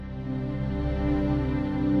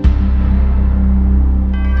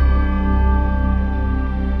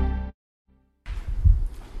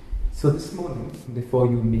So this morning, before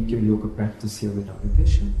you make your yoga practice here with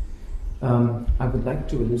meditation, I would like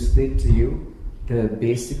to elucidate to you the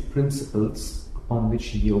basic principles upon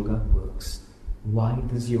which yoga works. Why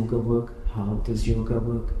does yoga work? How does yoga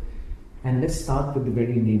work? And let's start with the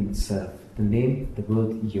very name itself. The name, the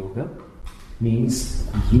word yoga, means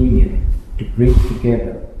union, to bring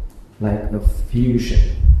together, like a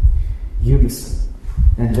fusion, unison.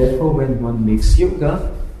 And therefore, when one makes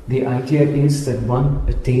yoga, the idea is that one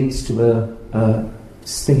attains to a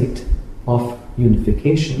state of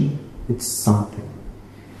unification with something.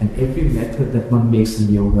 And every method that one makes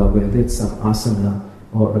in yoga, whether it's an asana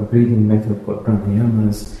or a breathing method called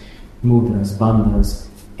pranayamas, mudras, bandhas,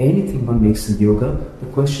 anything one makes in yoga, the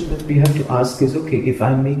question that we have to ask is, okay, if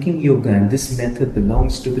I'm making yoga and this method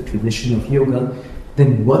belongs to the tradition of yoga,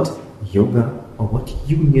 then what yoga or what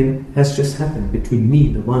union has just happened between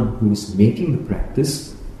me, the one who is making the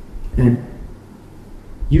practice, and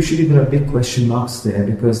usually there are big question marks there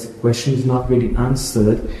because the question is not really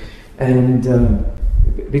answered, and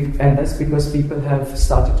that's because people have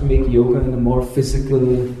started to make yoga in a more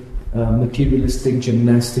physical, materialistic,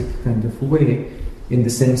 gymnastic kind of way, in the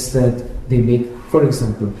sense that they make, for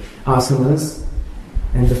example, asanas,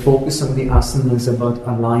 and the focus on the asana is about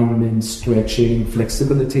alignment, stretching,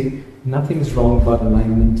 flexibility. Nothing is wrong about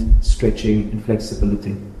alignment, stretching, and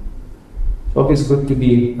flexibility. It's always good to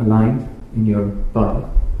be aligned in your body,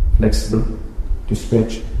 flexible, to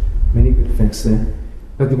stretch. Many good effects there.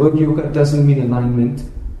 But the word yoga doesn't mean alignment,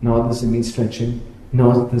 nor does it mean stretching,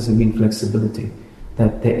 nor does it mean flexibility.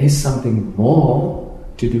 That there is something more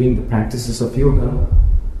to doing the practices of yoga,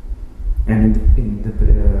 and in the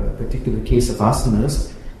particular case of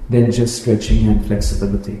asanas, than just stretching and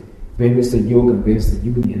flexibility. Where is the yoga? Where is the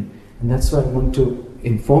union? And that's why I want to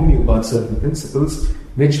inform you about certain principles,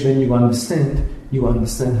 which when you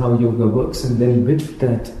understand how yoga works, and then with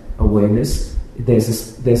that awareness, there's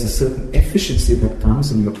a certain efficiency that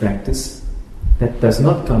comes in your practice that does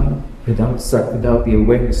not come without the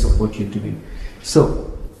awareness of what you're doing.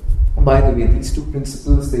 So, by the way, these two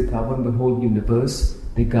principles, they govern the whole universe,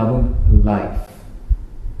 they govern life.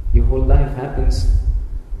 Your whole life happens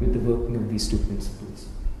with the working of these two principles.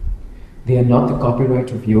 They are not the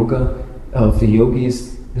copyright of yoga, of the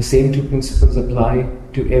yogis. The same two principles apply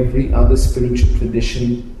to every other spiritual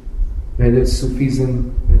tradition, whether it's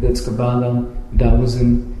Sufism, whether it's Kabbalah,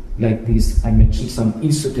 Taoism, like these, I mentioned some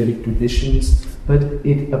esoteric traditions, but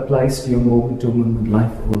it applies to your moment-to-moment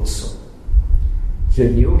life also. The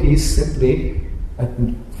yogis simply,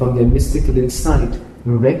 from their mystical insight,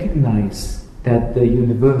 recognize that the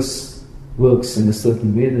universe works in a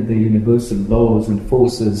certain way, that the universal laws and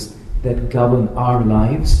forces that govern our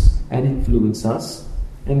lives and influence us,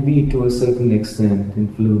 and we to a certain extent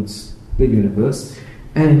influence the universe,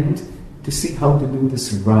 and to see how to do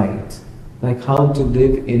this right, like how to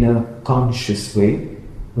live in a conscious way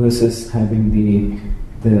versus having the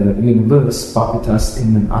universe puppet us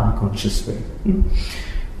in an unconscious way.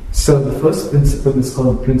 So the first principle is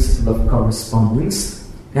called the principle of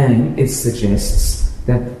correspondence, and it suggests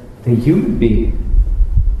that the human being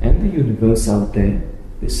and the universe out there,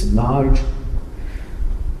 this large,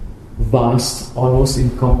 vast, almost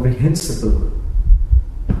incomprehensible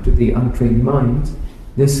to the untrained mind,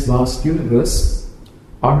 this vast universe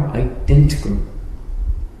are identical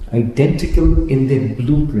in their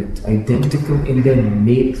blueprint, identical in their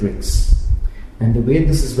matrix. And the way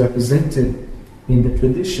this is represented in the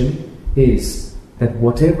tradition is that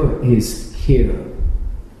whatever is here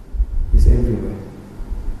is everywhere.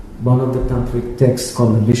 One of the tantric texts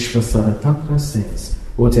called the Vishvasara Tantra says,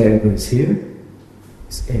 whatever is here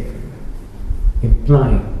is everywhere,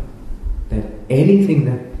 implying that anything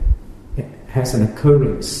that has an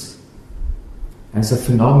occurrence, as a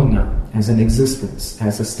phenomena, as an existence,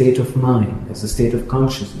 as a state of mind, as a state of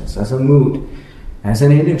consciousness, as a mood, as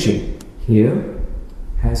an energy, here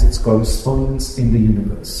has its correspondence in the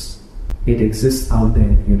universe. It exists out there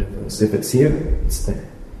in the universe. If it's here, it's there.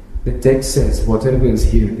 The text says whatever is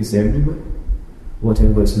here is everywhere,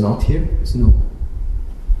 whatever is not here is nowhere.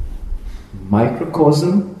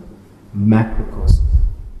 Microcosm, macrocosm.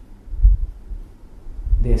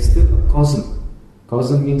 There's still a cosm.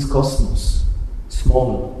 Cosm means cosmos.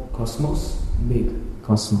 Small cosmos, big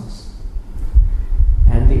cosmos.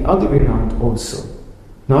 And the other way around also.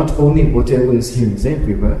 Not only whatever is here is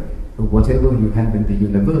everywhere, but whatever you have in the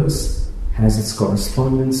universe has its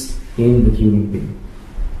correspondence in the human being.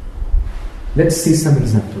 Let's see some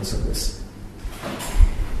examples of this.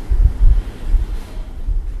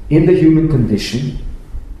 In the human condition,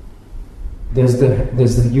 does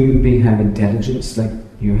the human being have intelligence, like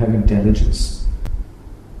you have intelligence?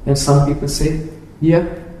 And some people say, yeah,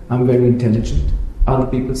 I'm very intelligent. Other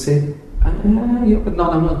people say, yeah, but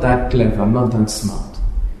no, I'm not that clever, I'm not that smart.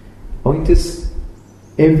 Point is,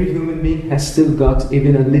 every human being has still got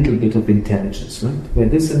even a little bit of intelligence, right?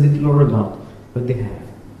 Whether it's a little or a lot, but they have.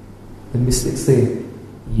 The mystics say,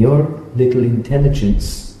 your little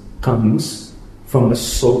intelligence comes from a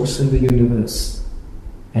source in the universe.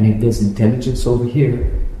 And if there's intelligence over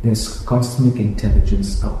here, there's cosmic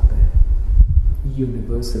intelligence out there.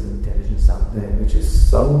 Universal intelligence out there, which is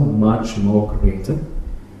so much more greater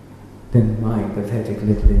than my pathetic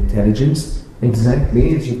little intelligence,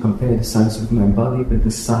 exactly as you compare the size of my body with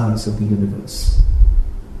the size of the universe.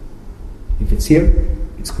 If it's here,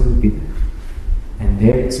 it's going to be there. And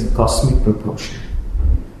there it's in cosmic proportion.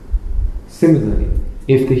 Similarly,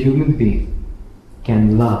 if the human being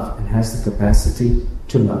can love and has the capacity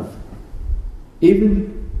to love,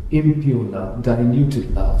 even impure love,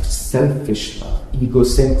 diluted love, selfish love,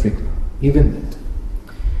 egocentric love, even that.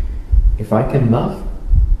 If I can love,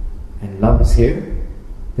 and love is here,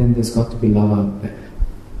 then there's got to be love out there.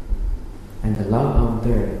 And the love out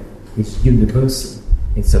there is universal.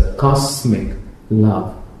 It's a cosmic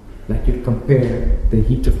love. Like you compare the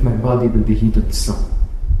heat of my body with the heat of the sun.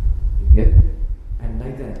 You get it? And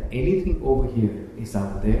like that, anything over here is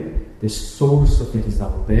out there. The source of it is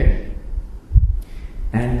out there.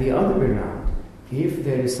 And the other way around, if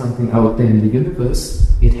there is something out there in the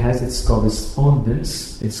universe, it has its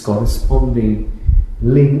correspondence, its corresponding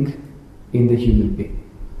link in the human being.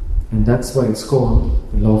 And that's why it's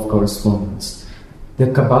called the law of correspondence. The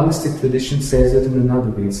Kabbalistic tradition says it in another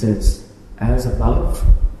way. It says, as above,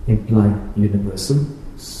 implying universal,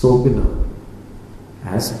 so below.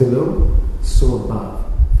 As below, so above.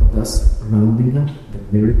 For thus rounding up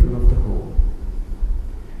the miracle of the whole.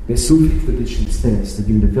 The Sufi tradition says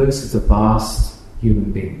the universe is a vast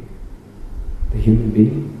human being. The human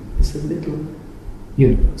being is a little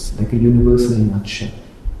universe, like a universe in a nutshell.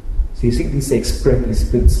 So you see these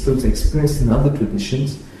principles expressed in other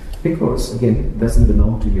traditions because, again, it doesn't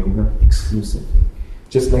belong to yoga exclusively.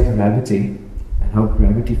 Just like gravity and how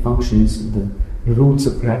gravity functions, the roots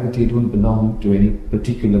of gravity don't belong to any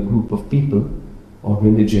particular group of people or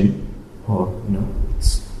religion or,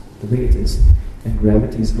 it's the way it is. And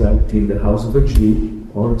gravity is gravity in the house of a Jew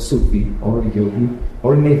or a Sufi or a yogi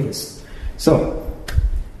or an atheist. So,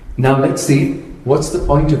 now let's see, what's the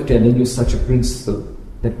point of telling you such a principle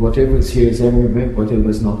that whatever is here is everywhere, whatever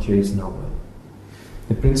is not here is nowhere?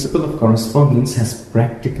 The principle of correspondence has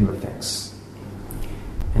practical effects.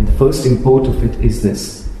 And the first import of it is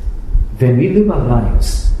this. When we live our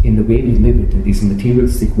lives in the way we live it, in these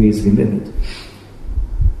materialistic ways we live it,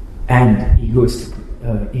 and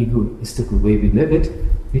egoistical way we live it,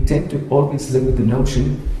 we tend to always live with the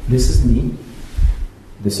notion, this is me,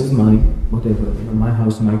 this is mine, whatever, my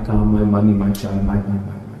house, my car, my money, my child, my.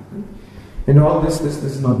 And all this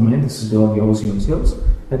is not mine, this is all yours,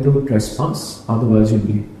 and don't trespass, otherwise you'll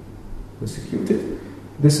be persecuted.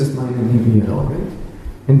 This is mine and leave it all, right?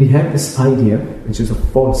 And we have this idea, which is a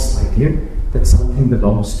false idea, that something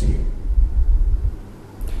belongs to you.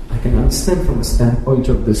 I can understand from a standpoint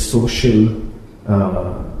of the social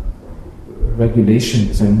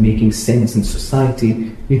regulations and making sense in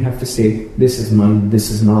society, you have to say, this is mine, this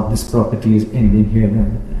is not, this property is ending here,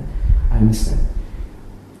 I understand.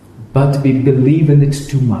 But we believe in it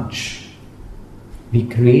too much. We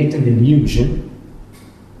create an illusion,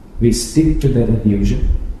 we stick to that illusion,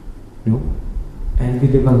 and we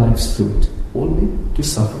live our lives through it, only to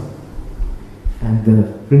suffer. And the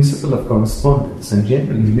principle of correspondence and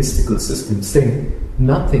generally mystical systems say,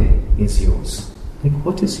 nothing is yours. Like,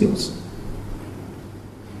 what is yours?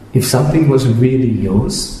 If something was really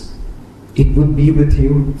yours, it would be with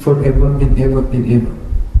you forever and ever and ever.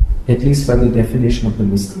 At least by the definition of the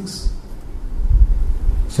mystics.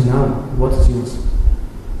 So now, what is yours?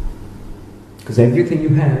 Because everything you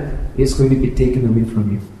have is going to be taken away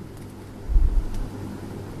from you.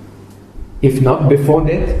 If not before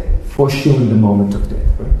death, for sure in the moment of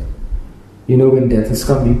death, right? When death is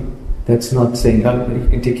coming, that's not saying, you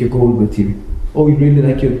can take your gold with you. Oh, you really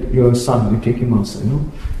like your son, you take him also,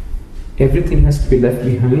 Everything has to be left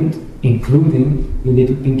behind, including your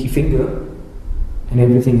little pinky finger and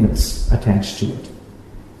everything else attached to it.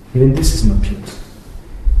 Even this is not yours.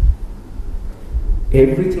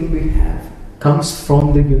 Everything we have comes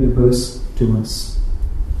from the universe to us.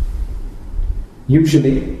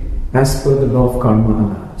 Usually, as per the law of karma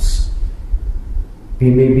allows.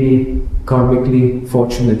 We may be karmically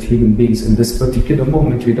fortunate human beings in this particular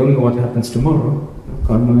moment. We don't know what happens tomorrow.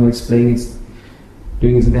 Karma is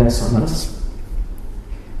doing its dance on us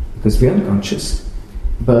because we are unconscious.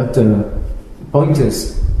 But the point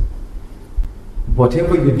is,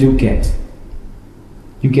 whatever you do get,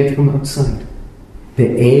 you get from outside. The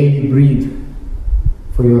air you breathe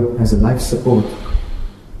as a life support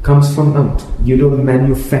comes from out. You don't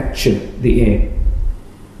manufacture the air.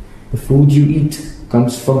 The food you eat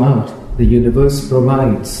comes from out. The universe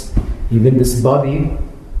provides. Even this body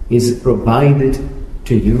is provided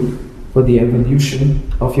to you for the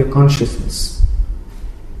evolution of your consciousness.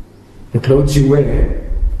 The clothes you wear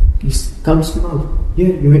comes from out. Yeah,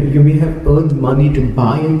 you may have earned money to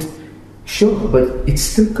buy it, sure, but it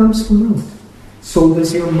still comes from out. So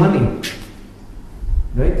does your money.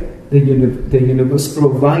 Right? The universe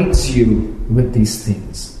provides you with these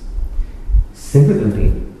things.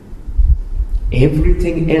 Similarly,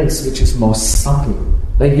 everything else which is more subtle,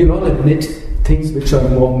 like you'll all admit things which are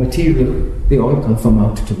more material, they all come from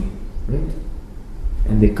out to me. Right?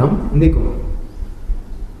 And they come and they go.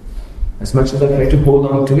 As much as I try to hold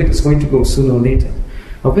on to it, it's going to go sooner or later.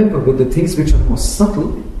 However, with the things which are more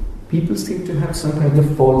subtle, people seem to have some kind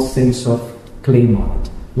of false sense of claim on it.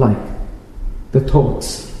 Like the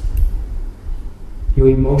thoughts, your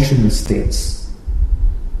emotional states.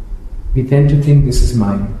 We tend to think this is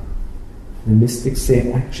mine. The mystics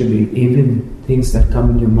say actually even things that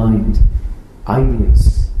come in your mind,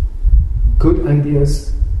 ideas, good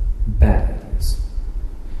ideas, bad ideas,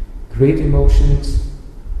 great emotions,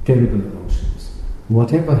 terrible emotions.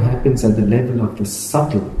 Whatever happens at the level of the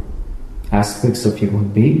subtle aspects of your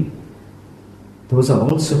own being, those are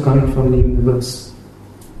also coming from the universe.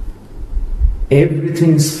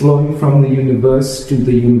 Everything is flowing from the universe to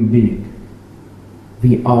the human being.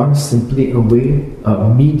 We are simply a way, a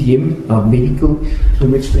medium, a vehicle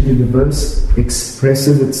through which the universe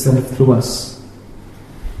expresses itself through us.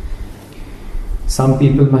 Some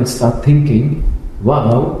people might start thinking,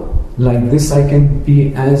 wow, like this I can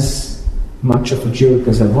be as much of a jerk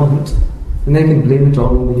as I want, and I can blame it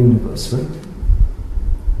all on the universe, right?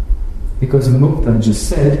 Because Mukta just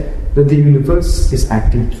said that the universe is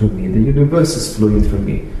acting through me, the universe is flowing through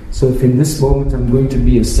me. So if in this moment I'm going to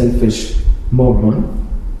be a selfish moron,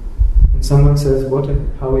 and someone says,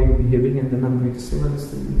 how are you behaving? And then I'm going to say, well, it's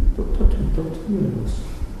the universe.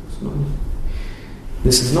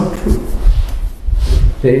 This is not true.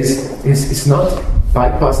 It's not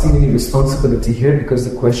bypassing any responsibility here, because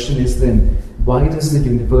the question is then, why does the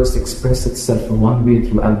universe express itself in one way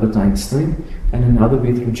through Albert Einstein and another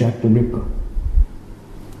way through Jack the Ripper?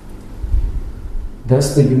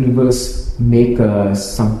 Does the universe make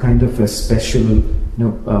some kind of a special,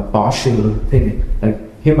 partial thing?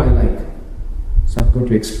 Like, him I like, so I'm going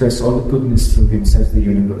to express all the goodness through him, says the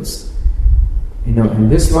universe. And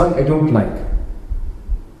this one I don't like,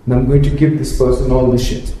 and I'm going to give this person all the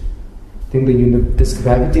shit. Does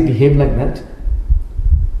gravity behave like that?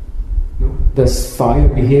 No. Does fire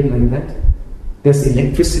behave like that? Does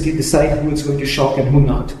electricity decide who is going to shock and who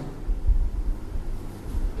not?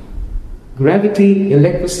 Gravity,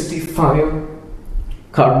 electricity, fire,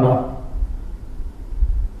 karma,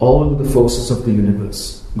 all the forces of the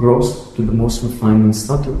universe, gross to the most refined and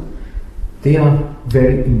subtle, they are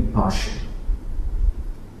very impartial.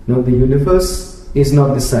 Now the universe is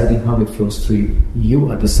not deciding how it flows through you.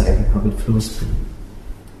 You are deciding how it flows through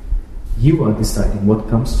you. You are deciding what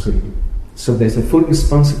comes through you. So there's a full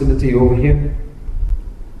responsibility over here.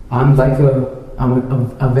 I'm like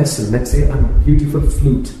a vessel. Let's say I'm a beautiful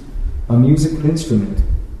flute, a musical instrument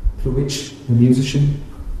through which the musician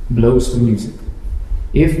blows the music.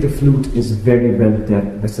 If the flute is very well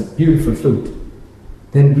done, that's a beautiful flute,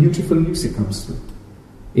 then beautiful music comes through.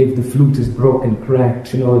 If the flute is broken,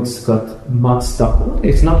 cracked, it's got mud stuck,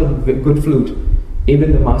 it's not a good flute.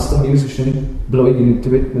 Even the master musician blowing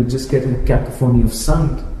into it will just get a cacophony of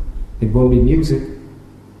sound. It won't be music.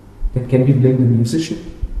 Then can we blame the musician?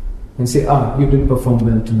 And say, you didn't perform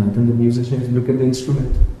well tonight. And the musician says, look at the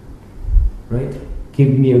instrument. Right? Give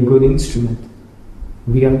me a good instrument.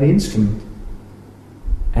 We are the instrument.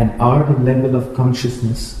 And our level of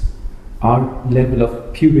consciousness, our level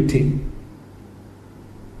of purity,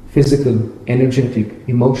 physical, energetic,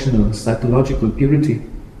 emotional, psychological purity,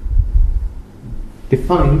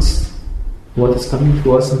 defines what is coming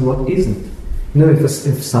to us and what isn't.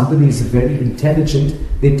 If somebody is very intelligent,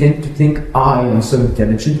 they tend to think, I am so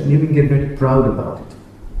intelligent, and even get very proud about it.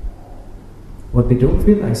 What they don't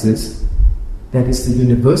realize is that it's the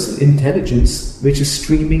universal intelligence which is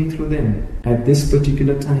streaming through them at this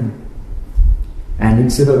particular time. And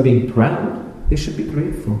instead of being proud, they should be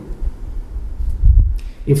grateful.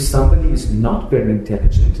 If somebody is not very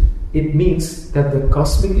intelligent, it means that the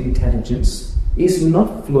cosmic intelligence is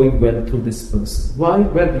not flowing well through this person. Why?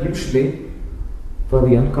 Well, usually, for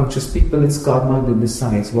the unconscious people, it's karma that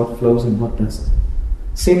decides what flows and what doesn't.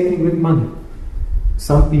 Same thing with money.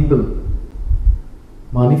 Some people,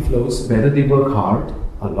 money flows whether they work hard,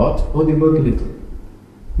 a lot, or they work little.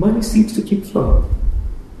 Money seems to keep flowing.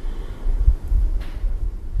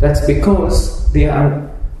 That's because they are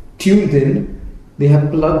tuned in, they have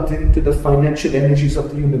plugged into the financial energies of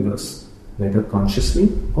the universe, whether consciously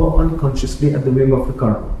or unconsciously at the whim of the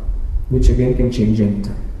karma, which again can change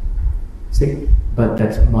anytime. See? But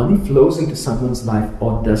that money flows into someone's life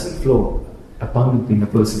or doesn't flow abundantly in a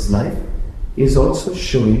person's life is also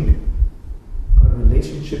showing a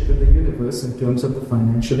relationship with the universe in terms of the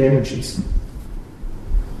financial energies.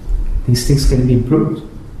 These things can be improved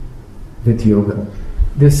with yoga.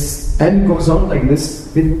 And it goes on like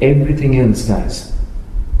this with everything else, guys.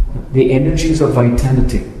 The energies of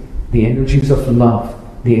vitality, the energies of love,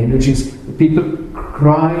 the energies... People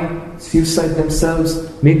cry, suicide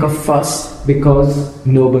themselves, make a fuss because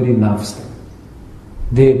nobody loves them.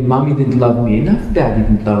 Their mommy didn't love me enough, daddy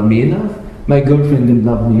didn't love me enough, my girlfriend didn't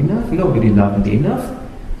love me enough, nobody loved me enough,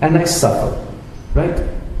 and I suffer, right?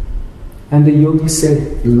 And the yogi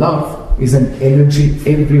said, love is an energy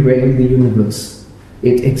everywhere in the universe.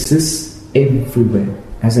 It exists everywhere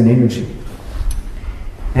as an energy.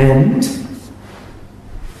 And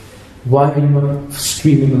why are you not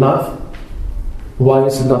streaming love? Why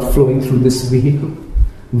is it not flowing through this vehicle?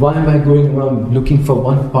 Why am I going around looking for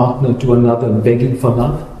one partner to another, begging for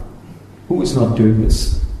love? Who is not doing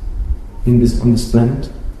this on this planet?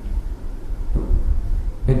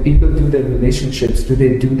 When people do their relationships, do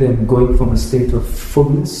they do them going from a state of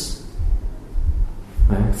fullness?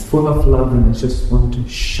 I'm full of love and I just want to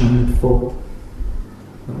shine it forth.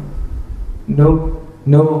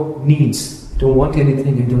 No needs. Don't want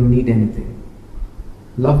anything, I don't need anything.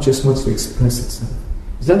 Love just wants to express itself.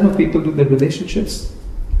 Is that how people do their relationships?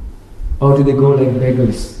 Or do they go like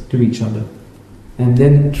beggars to each other? And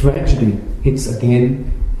then tragedy hits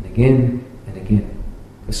again and again and again.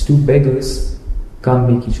 Because two beggars can't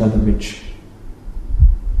make each other rich.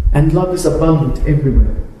 And love is abundant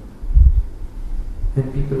everywhere.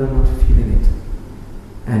 And people are not feeling it.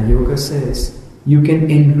 And yoga says, you can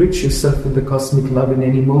enrich yourself with the cosmic love in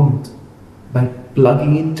any moment by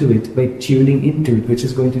plugging into it, by tuning into it, which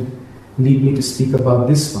is going to lead me to speak about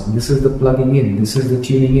this one. This is the plugging in, this is the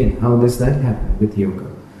tuning in. How does that happen with yoga?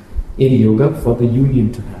 In yoga, for the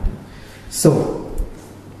union to happen. So,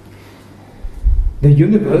 the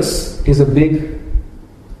universe is a big,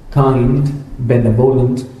 kind,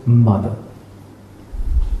 benevolent mother.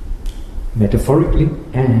 Metaphorically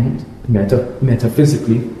and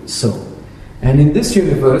metaphysically so. And in this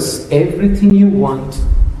universe, everything you want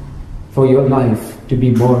for your life to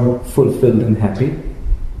be more fulfilled and happy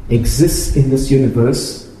exists in this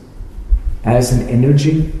universe as an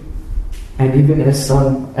energy and even as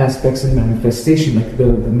some aspects in manifestation, like the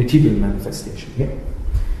material manifestation. Yeah?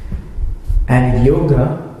 And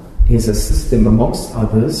yoga is a system amongst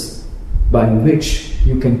others by which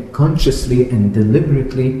you can consciously and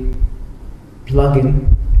deliberately plug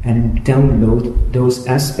in and download those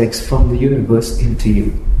aspects from the universe into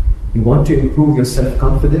you. You want to improve your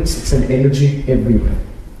self-confidence, it's an energy everywhere.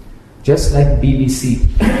 Just like BBC.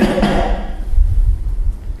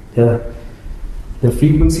 The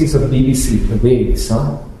frequencies of BBC, the waves,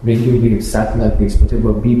 radio waves, satellite waves,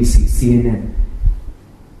 whatever, BBC, CNN,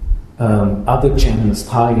 other channels,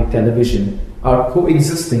 Thai television, are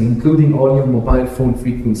coexisting, including all your mobile phone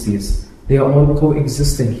frequencies. They are all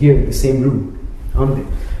coexisting here in the same room, aren't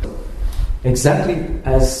they? Exactly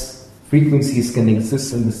as frequencies can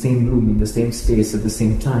exist in the same room, in the same space at the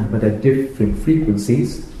same time, but at different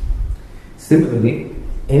frequencies, similarly,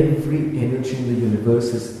 every energy in the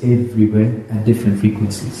universe is everywhere at different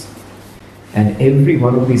frequencies. And every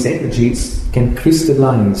one of these energies can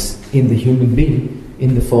crystallize in the human being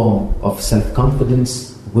in the form of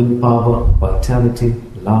self-confidence, willpower, vitality,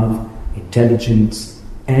 love, intelligence,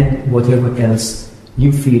 and whatever else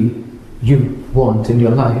you feel you want in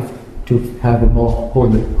your life to have a more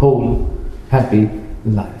whole, happy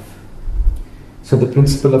life. So the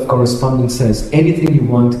principle of correspondence says anything you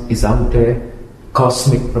want is out there,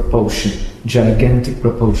 cosmic proportion, gigantic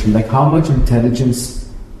proportion. Like how much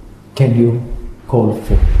intelligence can you call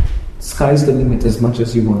for? Sky's the limit as much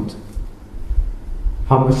as you want.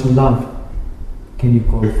 How much love can you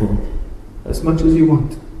call for? As much as you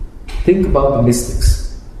want. Think about the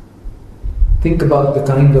mystics. Think about the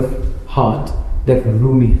kind of heart that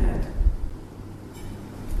Rumi had.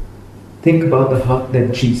 Think about the heart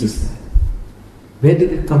that Jesus had. Where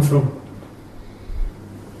did it come from?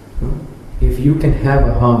 If you can have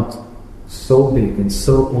a heart so big and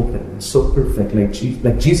so open and so perfect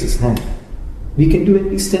like Jesus had, we can do at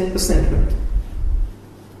least 10%, right?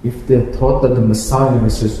 if they thought that the Messiah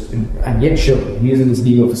is just, and yet sure, he is in his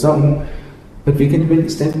ego for some, but we can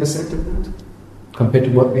release 10% of that compared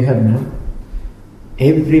to what we have now.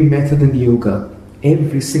 Every method in yoga,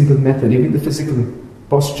 every single method, even the physical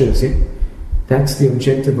postures, that's the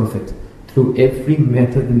objective of it. Through every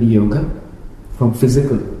method in yoga, from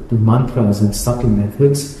physical to mantras and subtle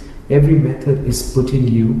methods, every method is putting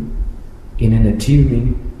you in an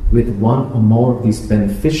attuning with one or more of these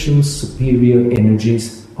beneficial, superior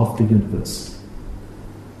energies of the universe.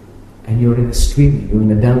 And you're in a streaming, you're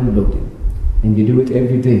in a downloading. And you do it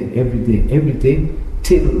every day,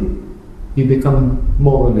 till you become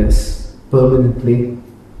more or less permanently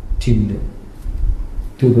tuned in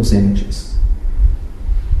to those energies.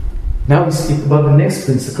 Now we speak about the next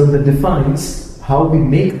principle that defines how we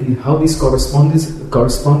make how these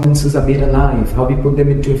correspondences are made alive, how we put them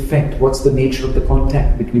into effect, what's the nature of the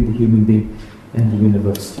contact between the human being and the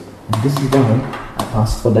universe. And this is why I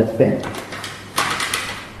asked for that pen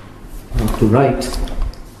to write.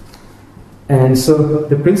 And so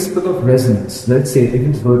the principle of resonance, let's say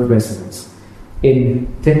even the word resonance, in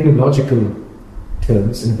technological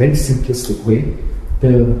terms, in a very simplistic way,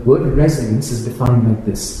 the word resonance is defined like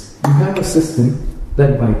this. You have a system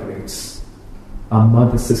that vibrates, our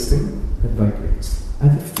mother system that vibrates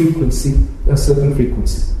at a certain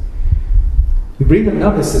frequency. You bring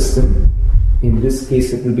another system, in this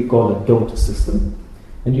case it will be called a daughter system,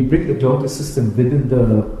 and you bring the daughter system within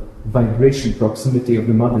the vibration proximity of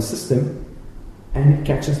the mother system, and it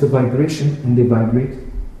catches the vibration and they vibrate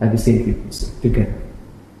at the same frequency together.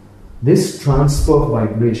 This transfer of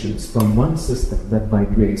vibrations from one system that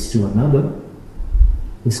vibrates to another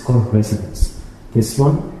is called resonance. This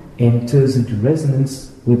one enters into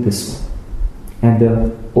resonance with this one. And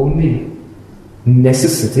the only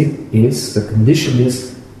necessity is, the condition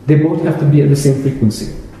is, they both have to be at the same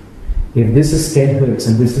frequency. If this is 10 Hertz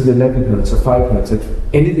and this is 11 Hertz or 5 Hertz,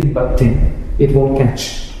 if anything but 10, it won't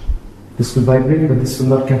catch. This will vibrate, but this will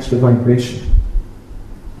not catch the vibration.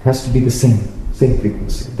 It has to be the same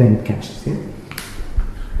frequency, then it catches. Yeah?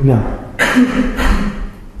 Now,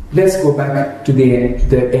 let's go back to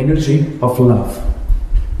the energy of love,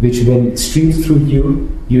 which when it streams through you,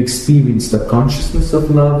 you experience the consciousness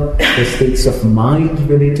of love, the states of mind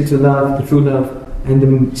related to love, the true love, and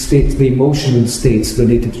the emotional states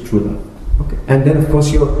related to true love. Okay. And then, of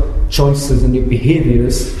course, your choices and your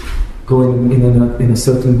behaviors go in a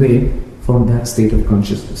certain way from that state of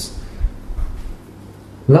consciousness.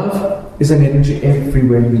 Love is an energy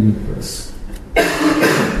everywhere in the universe.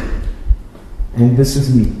 And this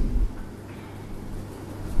is me.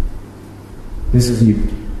 This is you.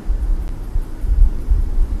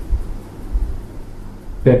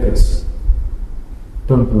 Beggars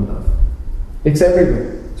don't know love. It's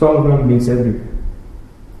everywhere. It's all around me, it's everywhere.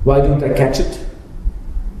 Why don't I catch it?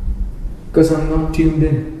 Because I'm not tuned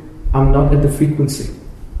in. I'm not at the frequency.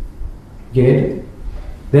 Get it?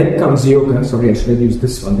 Then comes yoga. Sorry, I should have used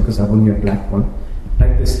this one because I've only a black one.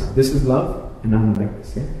 Like this now. This is love, and I'm like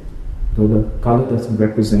this, yeah? Though the color doesn't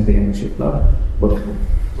represent the energy of love, but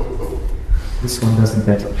this one doesn't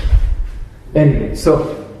better. Anyway,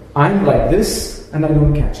 so I'm like this, and I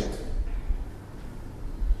don't catch it.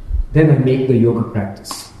 Then I make the yoga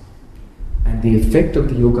practice. And the effect of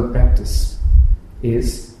the yoga practice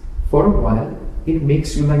is, for a while, it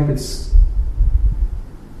makes you like this.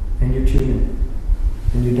 And you tune in.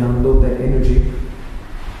 And you download that energy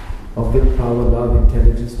of willpower, love,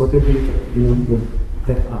 intelligence, whatever you do,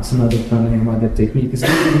 that asana, that pranayama, that technique is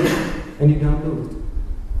doing it, and you download it.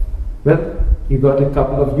 Well, you got a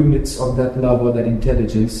couple of units of that love or that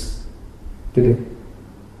intelligence today.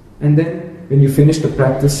 And then, when you finish the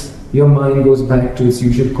practice, your mind goes back to its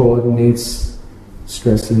usual coordinates,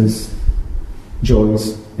 stresses,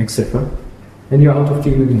 joys, etc. And you're out of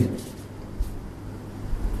tune again.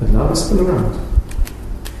 But love is still around.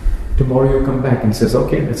 Tomorrow you come back and says,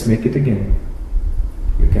 okay, let's make it again.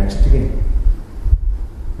 You catch it again.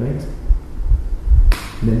 Right?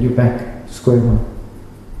 And then you're back to square one.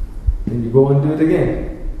 Then you go and do it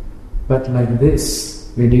again. But like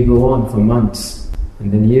this, when you go on for months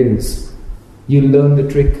and then years, you learn the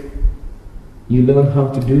trick. You learn how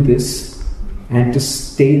to do this and to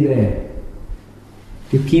stay there.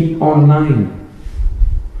 To keep online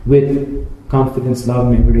with confidence,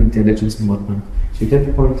 love, memory, intelligence and whatnot. So you get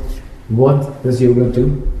the point. What does yoga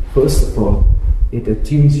do? First of all, it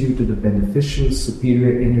attunes you to the beneficial,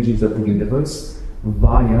 superior energies of the universe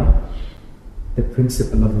via the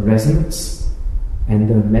principle of resonance, and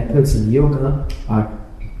the methods in yoga are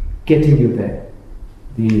getting you there.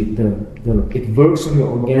 It works on your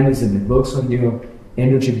organism, it works on your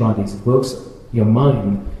energy bodies, it works your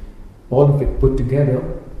mind, all of it put together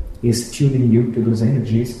is tuning you to those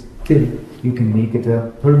energies till you can make it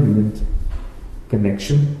a permanent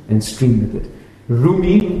connection and stream with it.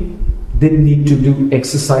 Rumi didn't need to do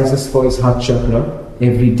exercises for his heart chakra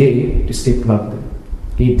every day to stay plugged in.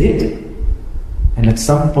 He did. And at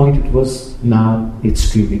some point it's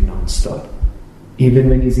streaming non-stop. Even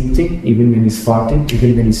when he's eating, even when he's farting,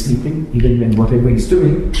 even when he's sleeping, even when whatever he's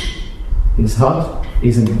doing, his heart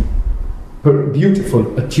is in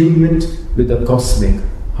beautiful attunement with the cosmic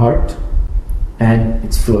heart, and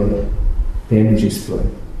it's flowing. The energy is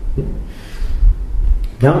flowing. Yeah.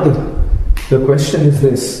 Now the question is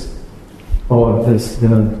this, or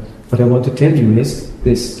what I want to tell you is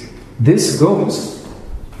this. This goes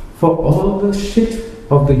for all the shit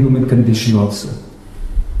of the human condition also.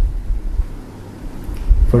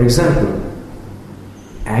 For example,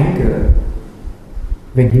 anger,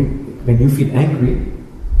 when you feel angry,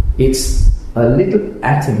 it's a little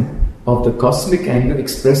atom of the cosmic anger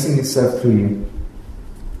expressing itself through you.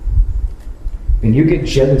 When you get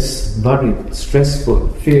jealous, worried, stressful,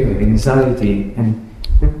 fear, anxiety, and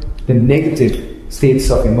the negative states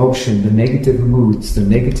of emotion, the negative moods, the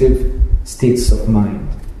negative states of mind.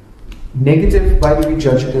 Negative, why do we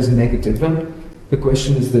judge it as negative? Well, the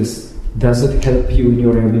question is this: does it help you in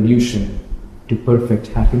your evolution to perfect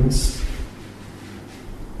happiness?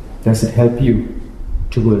 Does it help you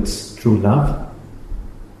towards true love?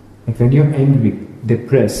 Like when you're angry,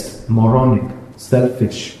 depressed, moronic,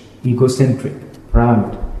 selfish, egocentric,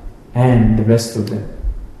 proud, and the rest of them,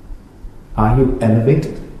 are you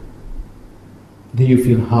elevated? Do you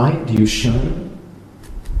feel high? Do you shine?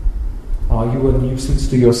 Are you a nuisance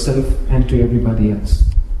to yourself and to everybody else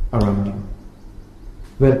around you?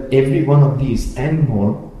 Well, every one of these and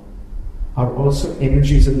more are also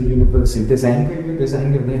energies of the universe. If there's anger here, there's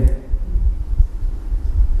anger there.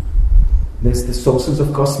 There's the sources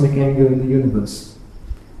of cosmic anger in the universe.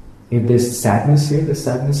 If there's sadness here, there's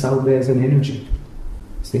sadness out there as an energy.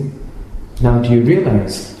 See? Now, do you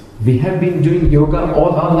realize we have been doing yoga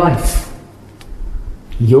all our life?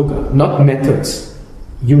 Yoga, not methods.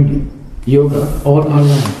 Yoga all our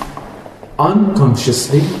life.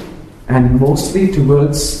 Unconsciously and mostly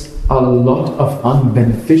towards a lot of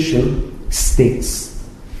unbeneficial states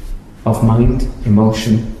of mind,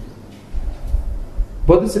 emotion.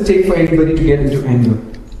 What does it take for anybody to get into anger?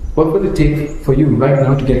 What would it take for you right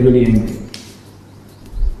now to get really angry?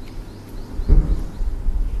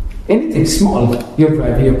 Anything small. You're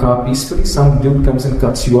driving your car peacefully, some dude comes and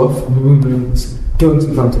cuts you off, turns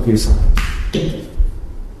in front of you.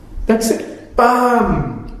 That's it.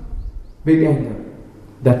 Bam! Big anger.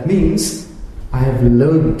 That means I have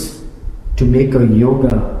learned to make a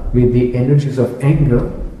yoga with the energies of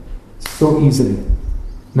anger so easily.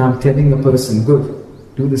 Now I'm telling a person, good,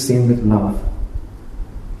 do the same with love.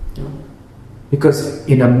 Because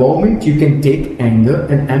in a moment you can take anger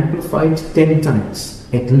and amplify it 10 times,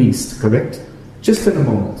 at least, correct? Just in a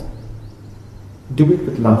moment. Do it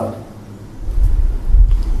with love.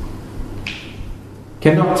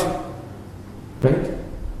 Cannot, right?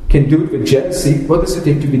 Can do it with jealousy. What does it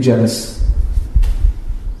take to be jealous?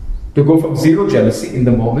 To go from zero jealousy in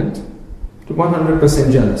the moment to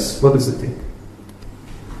 100% jealous. What does it take?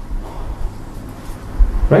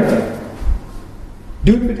 Right?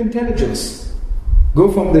 Do it with intelligence.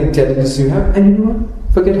 Go from the intelligence you have, and you know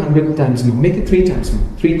what? Forget 100 times more. Make it 3 times more.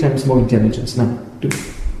 3 times more intelligence. Now, do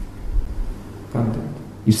it.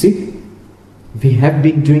 You see? We have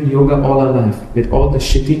been doing yoga all our life with all the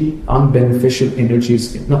shitty, unbeneficial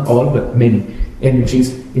energies, not all, but many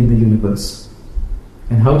energies in the universe.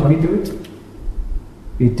 And how do we do it?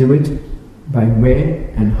 We do it by where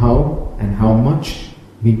and how much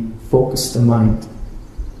we focus the mind.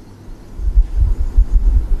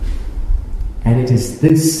 And it is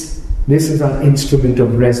this is our instrument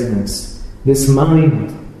of resonance. This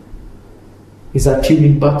mind is our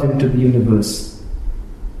tuning button to the universe.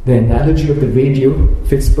 The analogy of the radio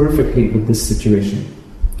fits perfectly with this situation.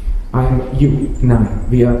 I am you, now.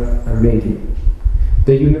 We are a radio.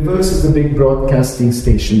 The universe is the big broadcasting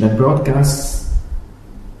station that broadcasts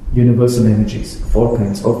universal energies of all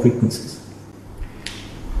kinds, all frequencies.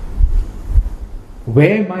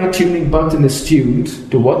 Where my tuning button is tuned,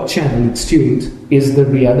 to what channel it's tuned, is the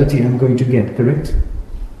reality I'm going to get, correct?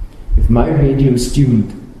 If my radio is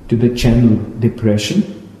tuned to the channel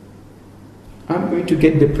depression, I'm going to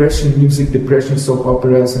get depression, music, depression, soap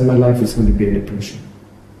operas, and my life is going to be a depression.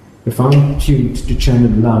 If I'm tuned to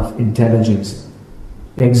channel love, intelligence,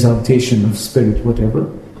 exaltation of spirit, whatever,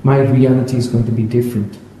 my reality is going to be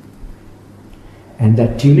different. And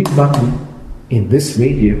that tuning button in this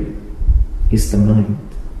radio is the mind,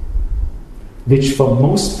 which for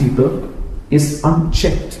most people is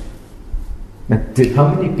unchecked But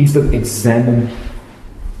how many people examine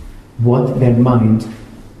what their mind,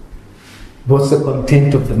 what's the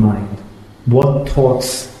content of the mind, what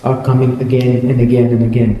thoughts are coming again and again and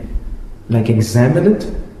again? Like examine it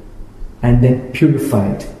and then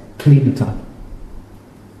purify it, clean it up.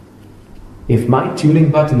 If my tuning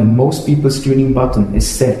button and most people's tuning button is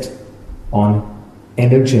set on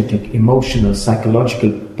energetic, emotional,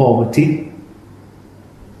 psychological poverty,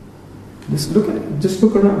 just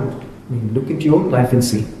look around. I mean, look into your own life and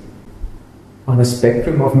see. On a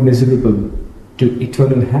spectrum of miserable to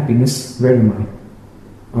eternal happiness, where am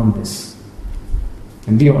I on this?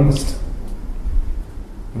 And be honest.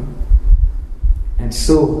 And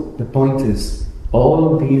so the point is,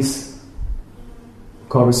 all these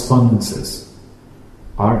correspondences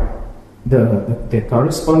are their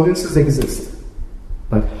correspondences exist,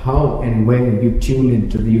 but how and when you tune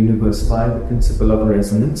into the universe via the principle of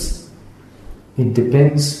resonance, it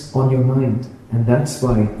depends on your mind. And that's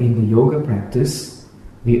why in the yoga practice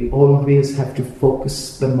we always have to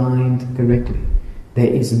focus the mind correctly. There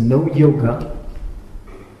is no yoga,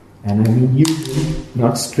 and I mean using,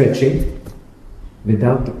 not stretching,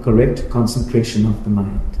 without the correct concentration of the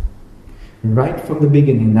mind. Right from the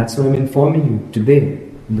beginning, that's why I'm informing you today,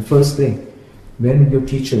 on the first day, when your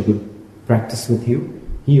teacher will practice with you,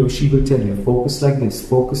 he or she will tell you, focus like this,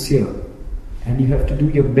 focus here. And you have to do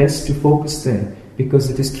your best to focus there,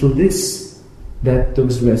 because it is through this that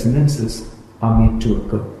those resonances are made to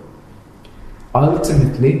occur.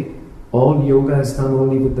 Ultimately, all yoga is done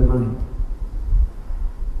only with the mind.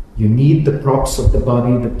 You need the props of the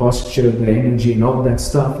body, the posture, the energy and all that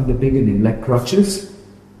stuff in the beginning, like crutches,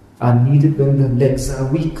 are needed when the legs are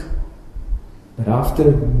weak. But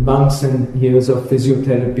after months and years of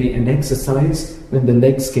physiotherapy and exercise, when the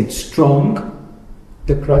legs get strong,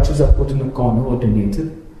 the crutches are put in a corner or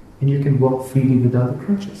donated, and you can walk freely without the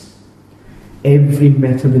crutches. Every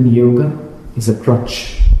method in yoga is a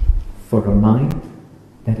crutch for a mind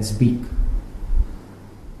that is weak.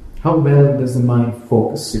 How well does the mind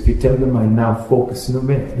focus? If you tell the mind, now focus,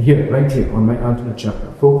 where? Here, right here, on my Ajna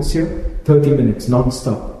chakra. Focus here, 30 minutes,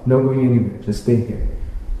 non-stop, no going anywhere, just stay here.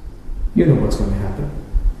 You know what's going to happen.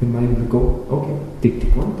 The mind will go, okay, tick,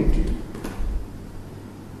 tick, one, tick, tick, tick.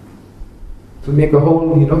 So make a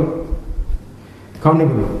whole,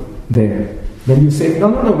 carnival there. Then you say, no,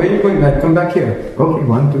 where are you going back? Come back here. Okay,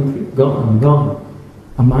 1, 2, 3, gone.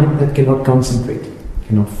 A mind that cannot concentrate,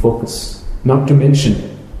 cannot focus. Not to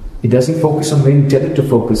mention, it doesn't focus on where you tell it to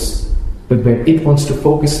focus, but where it wants to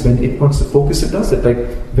focus, when it wants to focus, it does it. Like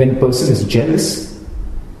when a person is jealous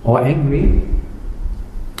or angry,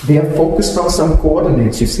 they are focused on some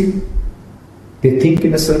coordinates, you see. They think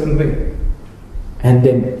in a certain way. And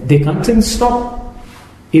then they can't even stop.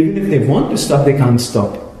 Even if they want to stop, they can't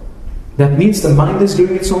stop. That means the mind is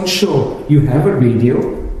doing its own show. You have a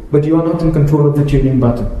radio, but you are not in control of the tuning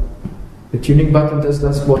button. The tuning button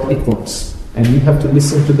does what it wants. And you have to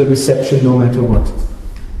listen to the reception no matter what.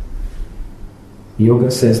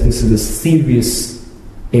 Yoga says this is a serious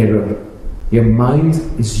error. Your mind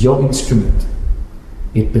is your instrument.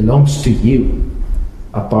 It belongs to you.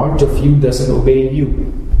 A part of you doesn't obey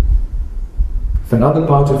you. If another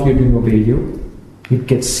part of you didn't obey you, you'd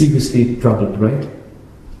get seriously troubled, right?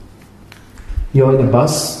 You're in a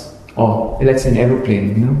bus, or let's say an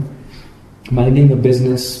aeroplane, minding a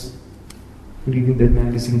business, reading that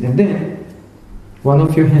magazine, and then one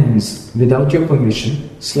of your hands, without your permission,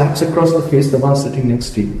 slaps across the face the one sitting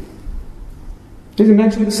next to you. Just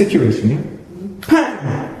imagine the situation, yeah?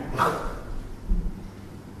 Bang!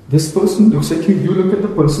 This person looks at you, you look at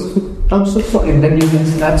the person, I'm so sorry, and then your hand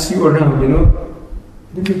slaps you around,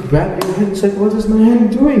 Then you grab your hand and say, what is my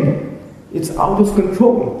hand doing? It's out of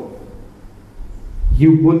control.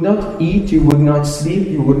 You would not eat, you would not sleep,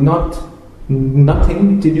 you would not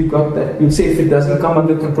nothing till you got that. You'll say, if it doesn't come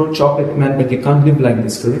under control, chocolate man, but you can't live like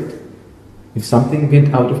this, correct? If something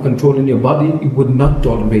went out of control in your body, you would not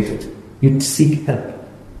tolerate it. You'd seek help.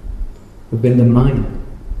 But when the mind,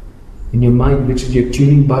 in your mind, which is your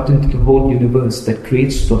tuning button to the whole universe that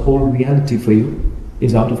creates the whole reality for you,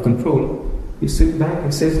 is out of control, you sit back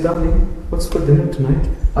and says, darling, what's for dinner tonight?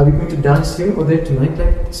 Are we going to dance here or there tonight?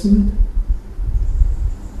 Like this minute?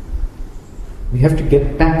 We have to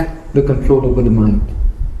get back the control over the mind.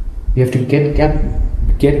 We have to get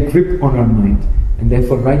a grip on our mind. And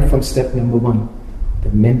therefore, right from step number 1,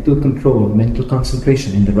 the mental control, mental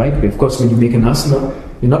concentration in the right way. Of course, when you make an asana,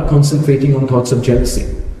 you're not concentrating on thoughts of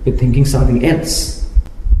jealousy. You're thinking something else,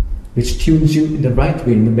 which tunes you in the right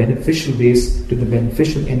way, in the beneficial ways, to the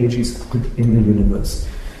beneficial energies in the universe.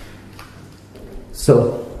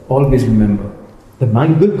 So, always remember, the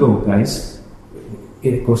mind will go, guys.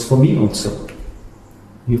 It goes for me also.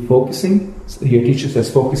 You're focusing, your teacher says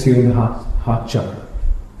focus here in the heart chakra.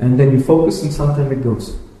 And then you focus and sometimes it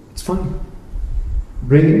goes. It's fine.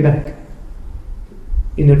 Bring it back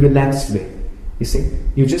in a relaxed way. You see,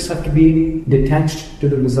 you just have to be detached to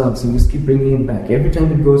the results and just keep bringing it back. Every time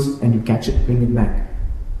it goes and you catch it, bring it back.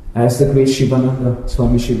 As the great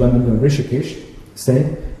Swami Shivananda Rishikesh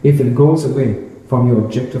said, if it goes away from your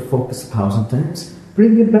objective focus 1,000 times,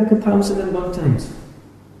 bring it back 1,001 times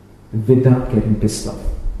without getting pissed off,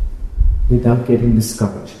 without getting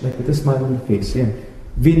discouraged. Like with a smile on the face, yeah.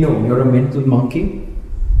 We know you're a mental monkey,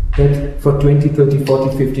 that for 20, 30,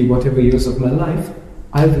 40, 50, whatever years of my life,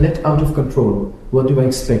 I've let out of control. What do I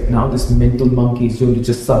expect? Now this mental monkey is going to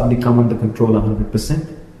just suddenly come under control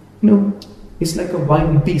 100%? No. It's like a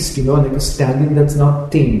wild beast, like a stallion that's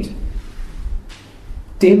not tamed.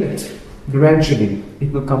 Tame it. Gradually,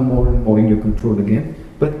 it will come more and more in your control again.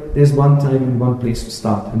 But there's one time and one place to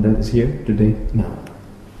start, and that is here, today, now.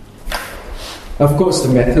 Of course, the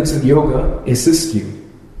methods in yoga assist you.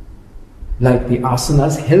 Like the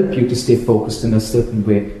asanas help you to stay focused in a certain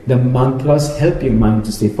way. The mantras help your mind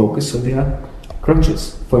to stay focused, so they are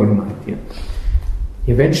crutches for your mind. Yeah.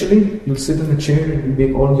 Eventually, you'll sit in a chair and you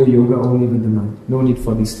make all your yoga only with the mind. No need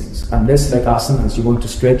for these things. Unless, like asanas, you want to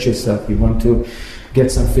stretch yourself, you want to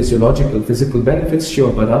get some physical benefits,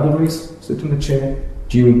 sure. But otherwise, sit in a chair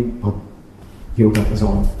during yoga is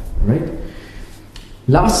on. Right?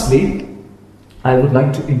 Lastly, I would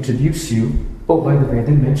like to introduce you. Oh, by the way, I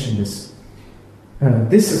didn't mention this.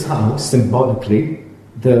 This is how, symbolically,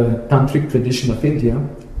 the tantric tradition of India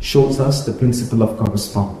shows us the principle of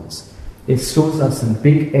correspondence. It shows us a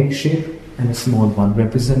big egg shape and a small one,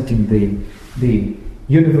 representing the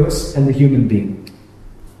universe and the human being.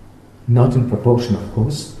 Not in proportion, of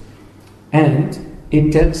course. And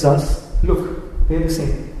it tells us, look, they're the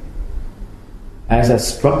same. As a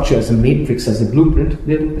structure, as a matrix, as a blueprint,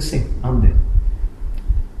 they look the same, aren't they?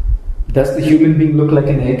 Does the human being look like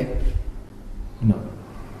an egg? No.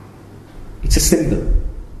 It's a symbol.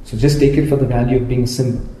 So just take it for the value of being a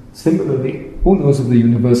symbol. Similarly, who knows if the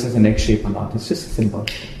universe has an egg shape or not? It's just a symbol.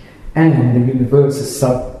 And the universe is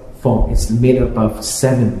sub-form. It's made up of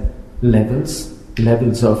 7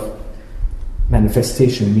 levels of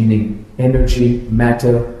manifestation, meaning energy,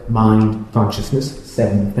 matter, mind, consciousness,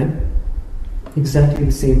 7 of them. Exactly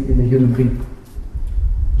the same in the human being.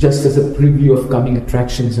 Just as a preview of coming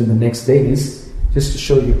attractions in the next days, just to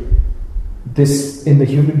show you, this in the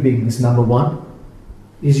human being is number 1,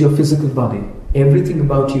 is your physical body. Everything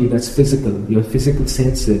about you that's physical, your physical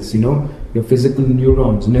senses, your physical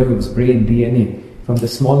neurons, nerves, brain, DNA, from the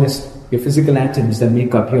smallest, your physical atoms that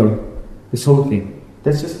make up this whole thing.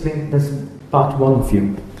 That's part 1 of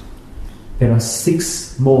you. There are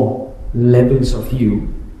 6 more levels of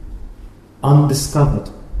you, undiscovered,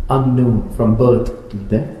 unknown, from birth to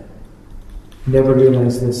death. Never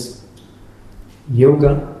realize this.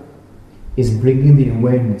 Yoga is bringing the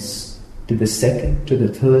awareness to the 2nd, to the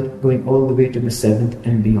 3rd, going all the way to the 7th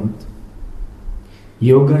and beyond.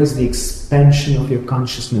 Yoga is the expansion of your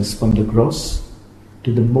consciousness from the gross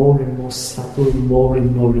to the more and more subtle, more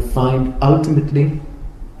and more refined. Ultimately,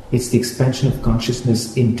 it's the expansion of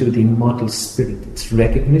consciousness into the immortal spirit. It's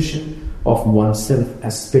recognition of oneself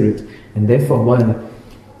as spirit. And therefore, while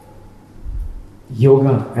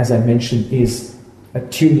yoga, as I mentioned, is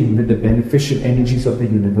attuning with the beneficial energies of the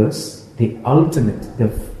universe, the ultimate, the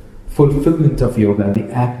fulfillment of yoga, the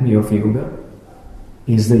acme of yoga,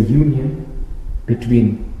 is the union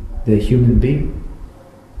between the human being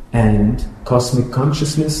and cosmic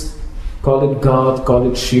consciousness. Call it God,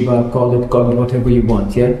 call it Shiva, call it whatever you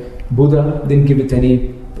want. Yeah, Buddha didn't give it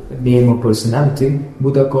any name or personality.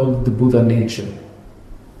 Buddha called it the Buddha nature,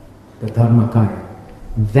 the Dharmakaya.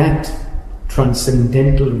 That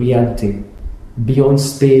transcendental reality, beyond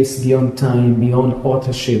space, beyond time, beyond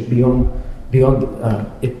authorship, beyond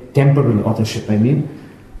temporal authorship,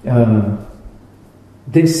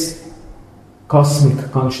 this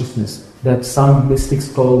cosmic consciousness that some mystics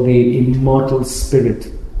call the immortal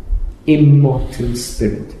spirit,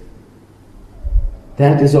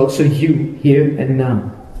 that is also you, here and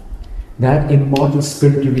now. That immortal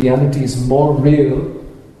spirit reality is more real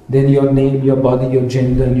than your name, your body, your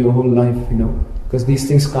gender, and your whole life, because these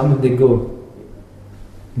things come and they go,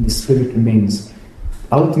 and the spirit remains.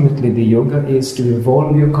 Ultimately, the yoga is to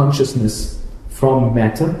evolve your consciousness from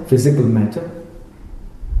matter, physical matter,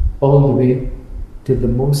 all the way to the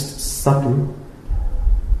most subtle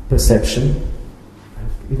perception.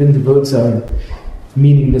 Even the words are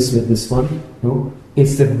meaningless with this one. No,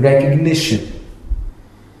 it's the recognition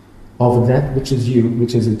of that which is you,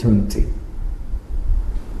 which is eternity.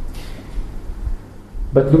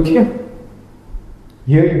 But look here,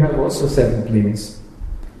 Here you have also 7 planes.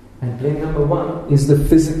 And plane number 1 is the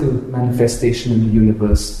physical manifestation in the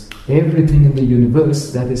universe. Everything in the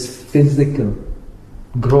universe that is physical,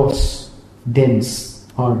 gross, dense,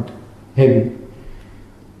 hard, heavy.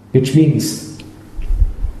 Which means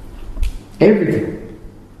everything.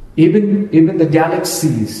 Even the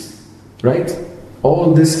galaxies, right?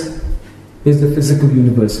 All this is the physical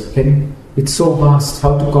universe. Okay? It's so vast,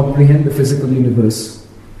 how to comprehend the physical universe.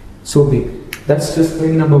 So big. That's just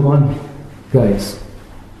plane number 1, guys.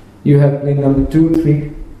 You have plane number 2,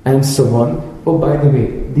 3, and so on. Oh, by the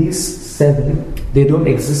way, these 7, they don't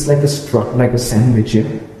exist like a sandwich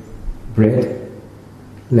here. Bread,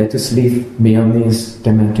 lettuce leaf, mayonnaise,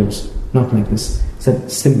 tomatoes. Not like this. It's a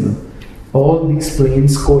symbol. All these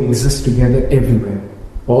planes coexist together everywhere.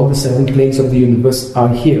 All the 7 planes of the universe are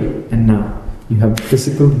here and now. You have the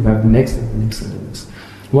physical, you have the next, and the next, and the next.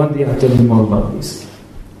 One day I'll tell you more about this.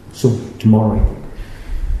 So, tomorrow I think.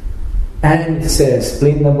 And it says,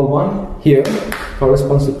 plane number 1 here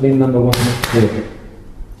corresponds to plane number 1 here.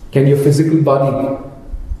 Can your physical body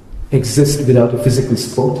exist without a physical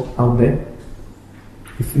support out there?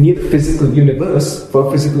 If you need a physical universe for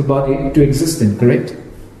a physical body to exist in, correct?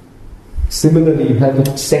 Similarly, you have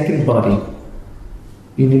a second body.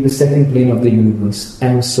 You need the second plane of the universe,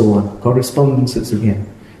 and so on. Correspondences again.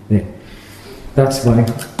 There. That's why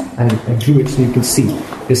I drew it so you can see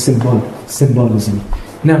the symbolism.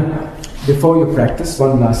 Now, before you practice,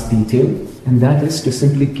 one last detail, and that is to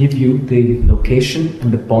simply give you the location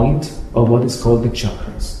and the point of what is called the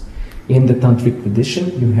chakras. In the tantric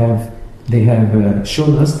tradition, they have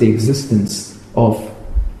shown us the existence of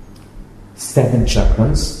 7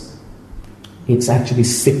 chakras. It's actually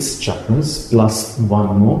 6 chakras plus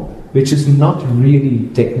 1 more, which is not really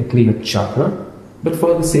technically a chakra, but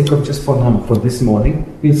for the sake of just for now, for this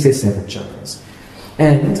morning, we'll say 7 chakras.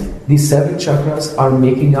 And these 7 chakras are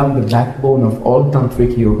making up the backbone of all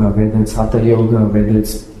tantric yoga, whether it's hatha yoga, whether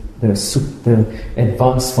it's the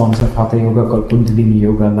advanced forms of hatha yoga called kundalini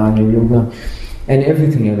yoga, laya yoga, and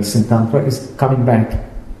everything else in tantra is coming back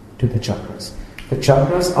to the chakras. The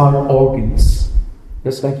chakras are organs.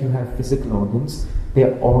 Just like you have physical organs, they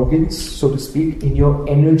are organs, so to speak, in your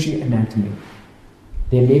energy anatomy.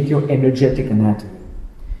 They make your energetic anatomy.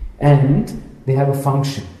 And they have a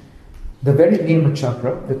function. The very name of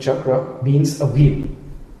chakra, the chakra means a wheel.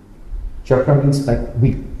 Chakra means like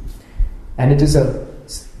wheel. And it is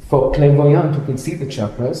for clairvoyant who can see the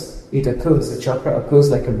chakras, the chakra occurs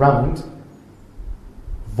like a round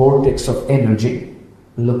vortex of energy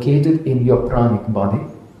located in your pranic body,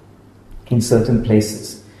 in certain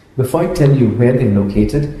places. Before I tell you where they're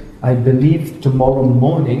located, I believe tomorrow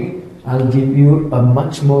morning I'll give you a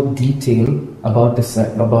much more detail about the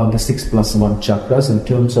 6 plus 1 chakras in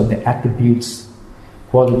terms of the attributes,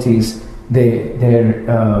 qualities, their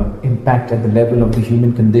impact at the level of the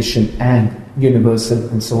human condition and universal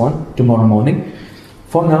and so on tomorrow morning.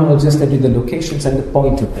 For now, I'll just tell you the locations and the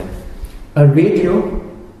point of them. A radio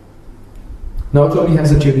not only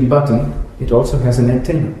has a tuning button, it also has an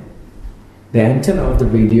antenna. The antenna of the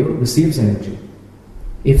radio receives energy.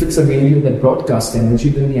 If it's a radio that broadcasts energy,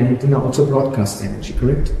 then the antenna also broadcasts energy,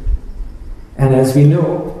 correct? And as we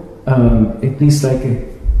know, at least like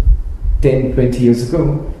 10, 20 years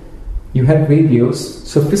ago, you had radios,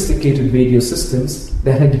 sophisticated radio systems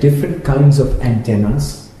that had different kinds of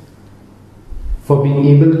antennas for being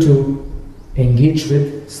able to engage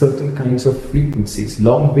with certain kinds of frequencies.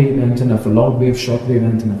 Long wave antenna for long wave, short wave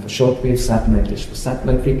antenna for short wave, satellite dish for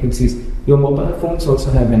satellite frequencies. Your mobile phones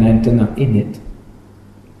also have an antenna in it.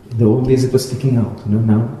 In the old days it was sticking out,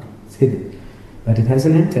 now it's hidden. But it has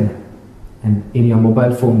an antenna. And in your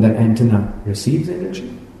mobile phone, that antenna receives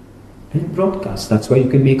energy and broadcasts. That's why you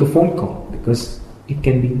can make a phone call, because it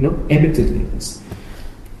can be emitted like this.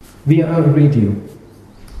 We are a radio.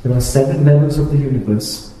 There are 7 levels of the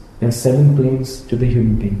universe. There are 7 planes to the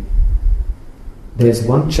human being. There's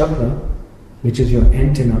 1 chakra, which is your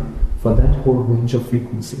antenna for that whole range of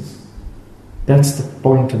frequencies. That's the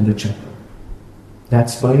point of the chakra.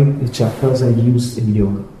 That's why the chakras are used in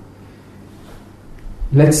yoga.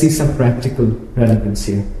 Let's see some practical relevance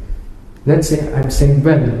here. Let's say I'm saying,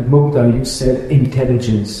 well, Mukta, you said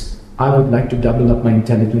intelligence. I would like to double up my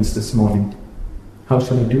intelligence this morning. How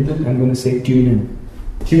shall I do that? I'm going to say tune in.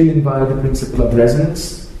 Tune in via the principle of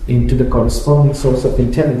resonance into the corresponding source of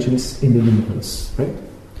intelligence in the universe, right?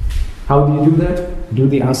 How do you do that? Do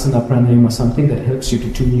the asana pranayama, something that helps you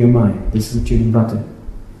to tune your mind. This is a tuning button.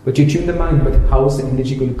 But you tune the mind, but how is the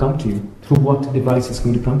energy going to come to you? Through what device is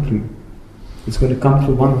going to come to you? It's going to come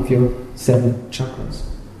through one of your 7 chakras.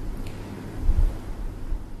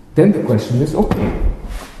 Then the question is, okay,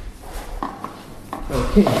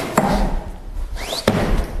 Okay.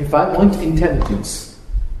 If I want intelligence,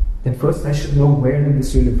 then first I should know where in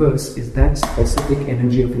this universe is that specific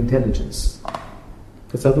energy of intelligence.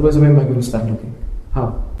 Because otherwise, where am I going to start looking?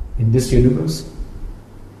 How? In this universe?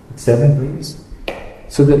 With 7 brains?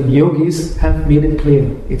 So the yogis have made it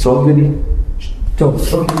clear. It's already told.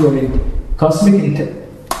 Cosmic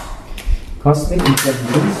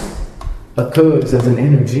intelligence occurs as an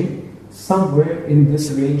energy somewhere in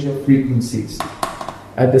this range of frequencies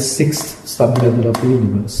at the 6th sub-level of the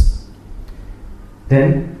universe.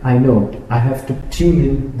 Then I know I have to tune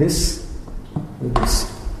in this with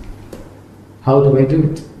this. How do I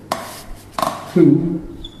do it? Through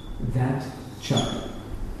that chakra.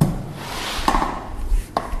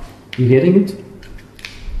 You getting it?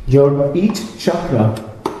 Each chakra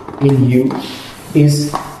in you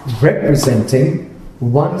is representing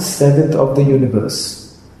 1/7 of the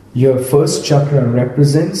universe. Your first chakra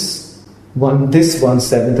represents this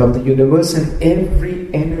 1/7 of the universe, and every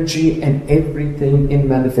energy and everything in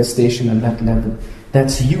manifestation at that level.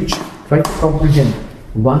 That's huge. Try to comprehend.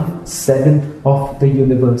 1/7 of the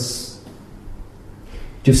universe.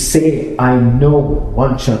 To say I know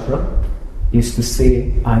one chakra is to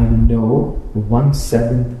say I know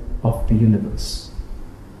 1/7 of the universe.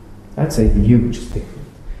 That's a huge statement.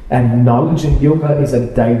 And knowledge in yoga is a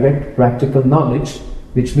direct practical knowledge,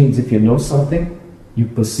 which means if you know something, you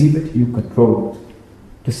perceive it, you control it.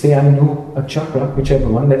 To say I know a chakra, whichever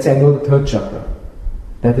one, let's say I know the 3rd chakra.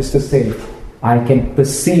 That is to say, I can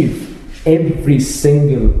perceive every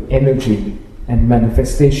single energy and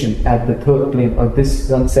manifestation at the 3rd plane of this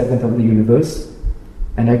 1/7 of the universe,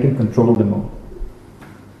 and I can control them all.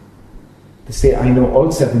 To say I know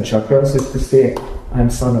all 7 chakras is to say I'm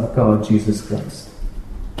Son of God, Jesus Christ.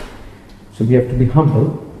 So we have to be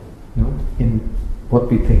humble, in what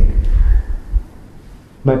we think.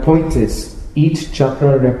 My point is, each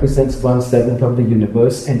chakra represents 1/7 of the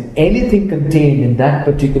universe, and anything contained in that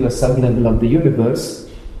particular sub-level of the universe,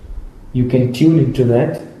 you can tune into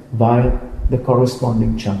that via the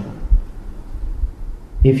corresponding chakra.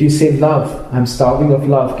 If you say love, I'm starving of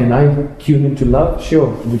love, can I tune into love?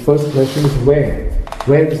 Sure. The first question is where?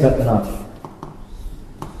 Where is that love?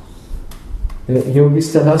 The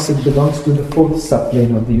yogis tell us it belongs to the 4th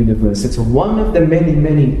subplane of the universe. It's one of the many,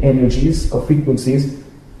 many energies or frequencies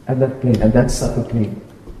at that plane, at that subtle plane.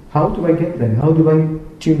 How do I get there? How do I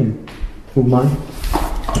tune in? Through my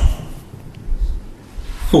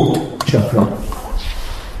 4th chakra.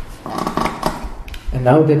 And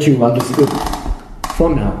now that you've understood,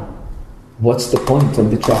 for now, what's the point of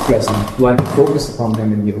the chakras and do I focus upon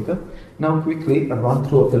them in yoga? Now quickly a run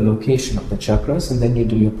through of the location of the chakras, and then you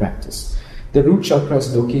do your practice. The root chakra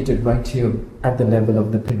is located right here at the level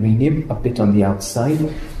of the perineum, a bit on the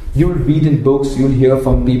outside. You'll read in books, you'll hear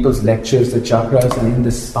from people's lectures, the chakras are in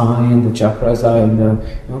the spine, the chakras are in the...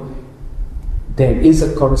 There is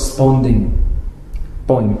a corresponding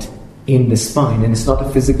point in the spine, and it's not a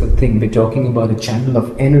physical thing. We're talking about a channel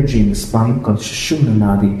of energy in the spine called Sushumna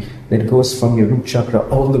Nadi that goes from your root chakra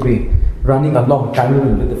all the way, running along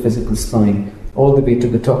parallel with the physical spine, all the way to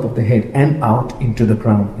the top of the head and out into the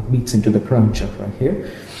crown. It meets into the crown chakra here.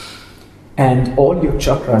 And all your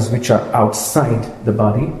chakras which are outside the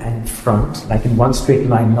body and in front, like in one straight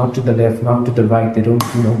line, not to the left, not to the right, they don't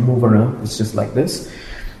move around, it's just like this.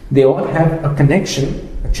 They all have a connection,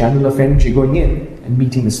 a channel of energy going in and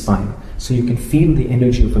meeting the spine. So you can feel the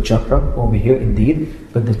energy of a chakra over here indeed,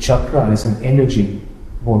 but the chakra as an energy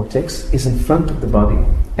vortex is in front of the body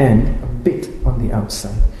and a bit on the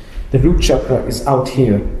outside. The root chakra is out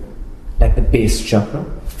here, like the base chakra.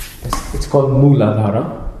 It's called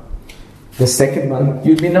Mooladhara. The second one,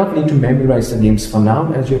 you may not need to memorize the names for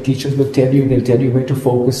now, as your teachers will tell you, they'll tell you where to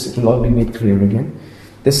focus, it will all be made clear again.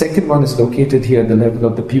 The second one is located here at the level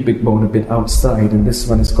of the pubic bone, a bit outside, and this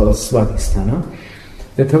one is called Swadhisthana.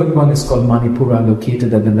 The third one is called Manipura,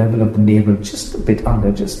 located at the level of the navel, just a bit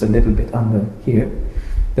under, just a little bit under here.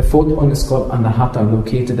 The fourth one is called Anahata,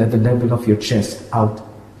 located at the level of your chest, out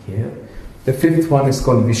here. The fifth one is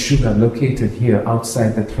called Vishuddha, located here,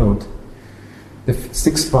 outside the throat. The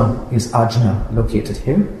sixth one is Ajna, located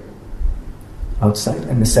here, outside.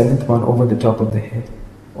 And the seventh one over the top of the head,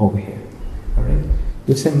 over here. Alright?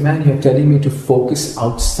 You say, man, you're telling me to focus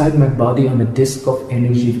outside my body on a disc of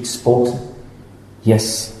energy which spokes.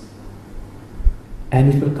 Yes.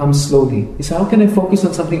 And it will come slowly. You say, how can I focus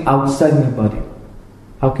on something outside my body?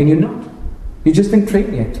 How can you not? You just didn't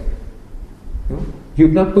train yet.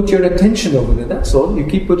 You've not put your attention over there, that's all. You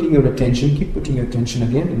keep putting your attention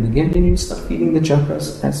again and again, and you start feeling the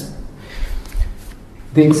chakras as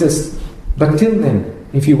they exist. But till then,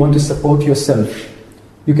 if you want to support yourself,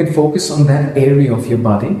 You can focus on that area of your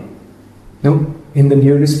body, in the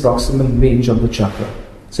nearest proximal range of the chakra.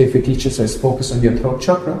 So if your teacher says focus on your throat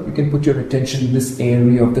chakra, you can put your attention in this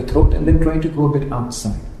area of the throat and then try to go a bit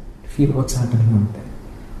outside. Feel what's happening out there.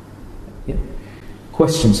 Yeah.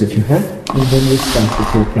 Questions if you have, and then we'll start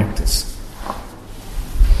with your practice.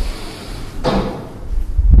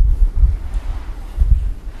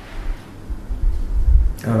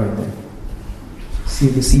 Alright then. See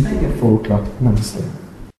you this evening at 4 o'clock. Namaste.